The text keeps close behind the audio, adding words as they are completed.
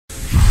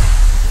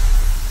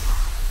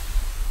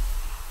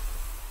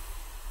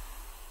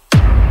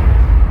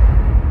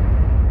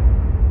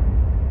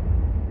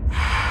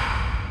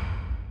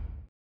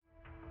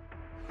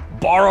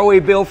borrow a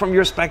bill from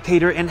your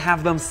spectator and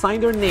have them sign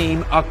their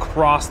name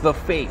across the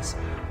face.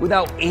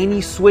 Without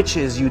any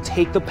switches, you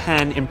take the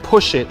pen and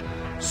push it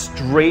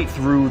straight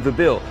through the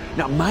bill.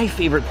 Now, my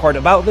favorite part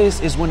about this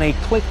is when I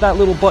click that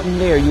little button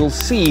there, you'll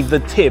see the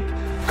tip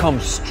come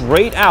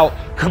straight out.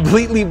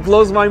 Completely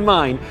blows my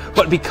mind.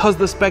 But because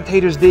the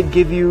spectators did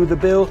give you the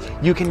bill,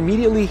 you can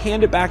immediately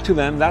hand it back to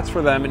them. That's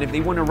for them. And if they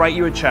want to write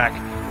you a check,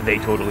 they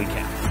totally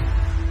can.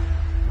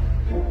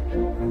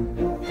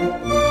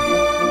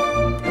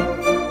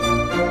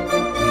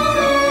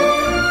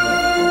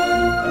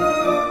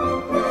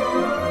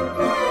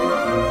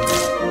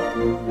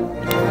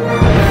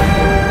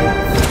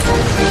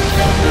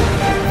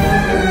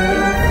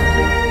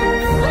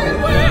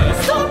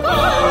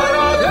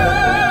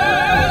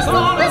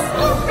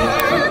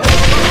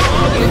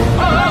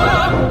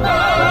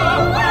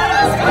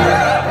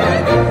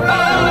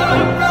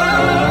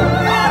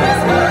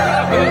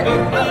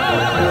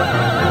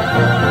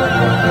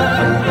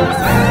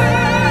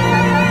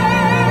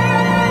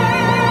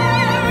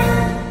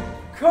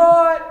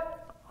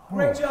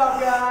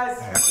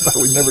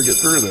 We'd never get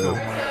through this.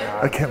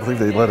 I can't believe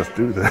they let us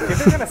do this. Do you think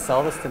they're gonna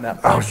sell this to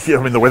Netflix? Oh yeah,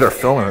 I mean the way they're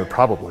filming it,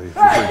 probably.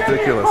 It's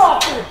ridiculous.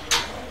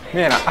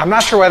 Man, I'm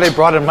not sure why they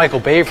brought in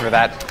Michael Bay for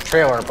that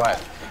trailer,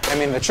 but I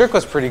mean the trick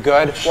was pretty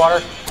good.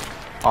 Water,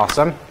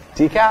 awesome.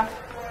 Decaf?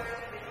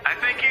 I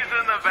think he's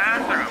in the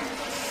bathroom.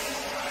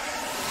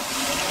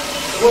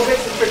 What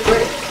makes the trick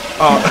great?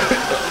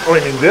 Oh,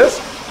 you mean this?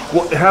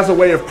 Well, it has a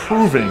way of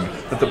proving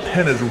that the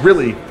pen is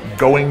really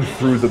going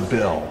through the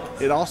bill.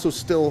 It also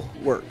still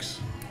works.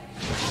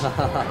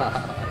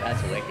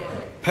 That's wicked.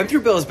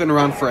 Pen-through bill has been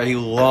around for a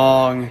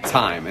long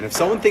time, and if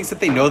someone thinks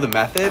that they know the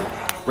method,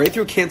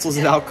 Write-Thru cancels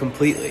it out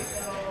completely.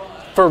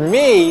 For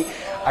me,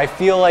 I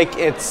feel like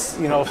it's,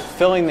 you know,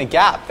 filling the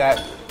gap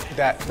that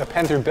the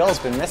pen-through bill has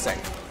been missing.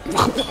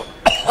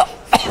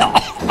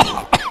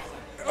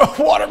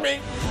 Water me.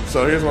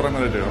 So here's what I'm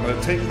going to do. I'm going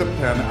to take the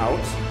pen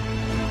out.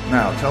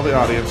 Now, tell the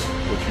audience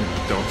what you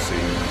don't see.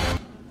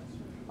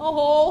 A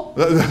hole.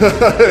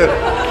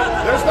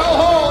 There's no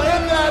hole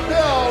in that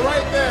bill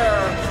right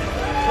there.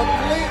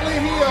 Completely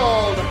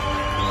healed.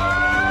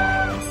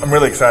 I'm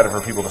really excited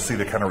for people to see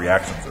the kind of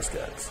reactions this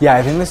gets. Yeah,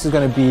 I think this is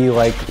going to be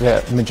like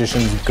the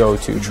magician's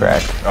go-to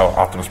trick. Oh,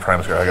 Optimus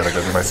Prime's here. I gotta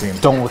go do my scene.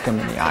 Don't look him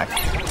in the eye.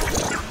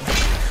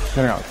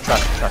 No,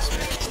 trust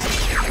me.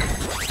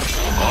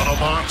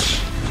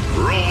 Autobots,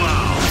 roll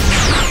out.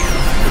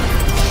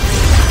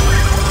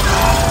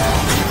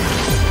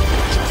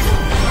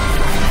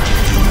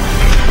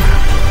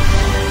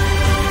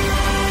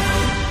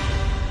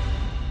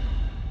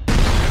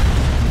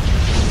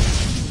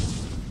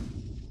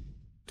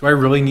 Do I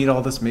really need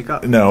all this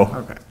makeup? No.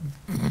 Okay.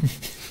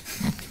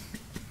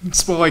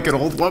 Smell like an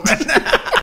old woman.